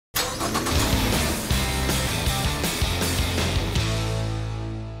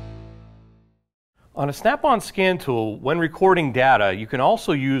On a snap-on scan tool, when recording data, you can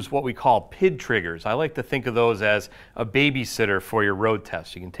also use what we call PID triggers. I like to think of those as a babysitter for your road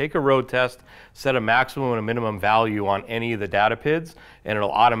test. You can take a road test, set a maximum and a minimum value on any of the data PIDs, and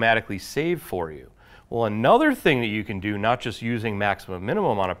it'll automatically save for you. Well, another thing that you can do, not just using maximum and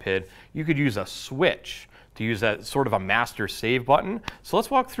minimum on a PID, you could use a switch to use that sort of a master save button. So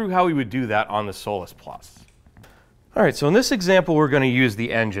let's walk through how we would do that on the SOLUS Plus. All right, so in this example, we're going to use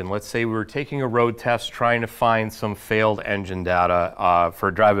the engine. Let's say we were taking a road test trying to find some failed engine data for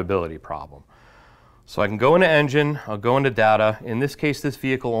a drivability problem. So I can go into engine, I'll go into data. In this case, this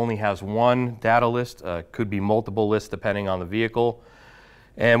vehicle only has one data list, could be multiple lists depending on the vehicle.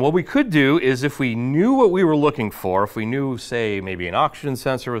 And what we could do is if we knew what we were looking for, if we knew, say, maybe an oxygen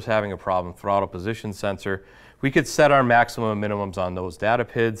sensor was having a problem, throttle position sensor, we could set our maximum and minimums on those data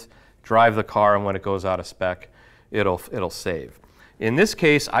PIDs, drive the car, and when it goes out of spec, it'll save. In this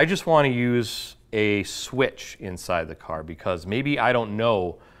case, I just want to use a switch inside the car because maybe I don't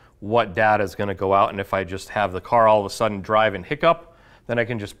know what data is going to go out, and if I just have the car all of a sudden drive and hiccup, then I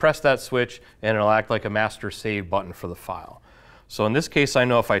can just press that switch and it'll act like a master save button for the file. So in this case, I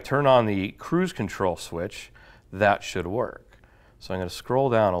know if I turn on the cruise control switch, that should work. So I'm going to scroll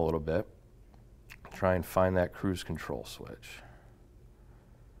down a little bit, try and find that cruise control switch.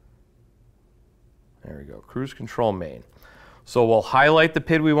 There we go, cruise control main. So we'll highlight the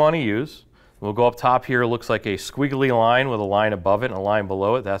PID we want to use. We'll go up top here, it looks like a squiggly line with a line above it and a line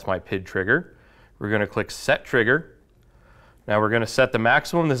below it. That's my PID trigger. We're going to click Set Trigger. Now we're going to set the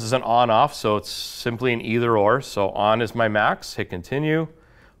maximum. This is an on-off, so it's simply an either or. So on is my max, hit continue.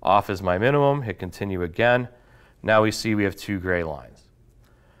 Off is my minimum, hit continue again. Now we see we have two gray lines.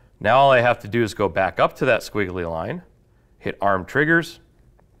 Now all I have to do is go back up to that squiggly line, hit arm triggers,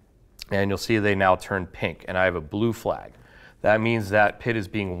 and you'll see they now turn pink, and I have a blue flag. That means that PID is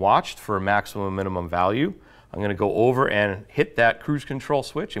being watched for a maximum and minimum value. I'm going to go over and hit that cruise control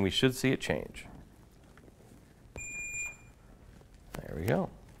switch, and we should see it change. There we go.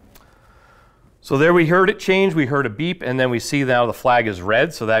 So there we heard it change, we heard a beep, and then we see now the flag is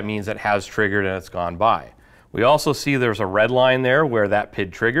red, so that means it has triggered and it's gone by. We also see there's a red line there where that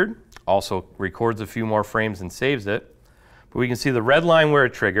PID triggered, also records a few more frames and saves it. But we can see the red line where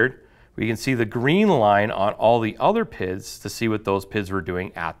it triggered. We can see the green line on all the other PIDs to see what those PIDs were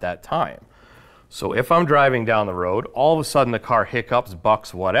doing at that time. So if I'm driving down the road, all of a sudden the car hiccups,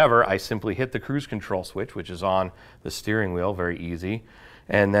 bucks, whatever, I simply hit the cruise control switch, which is on the steering wheel, very easy.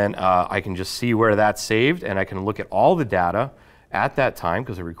 And then I can just see where that's saved, and I can look at all the data at that time,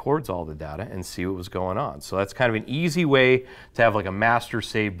 because it records all the data, and see what was going on. So that's kind of an easy way to have like a master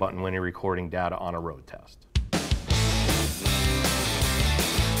save button when you're recording data on a road test.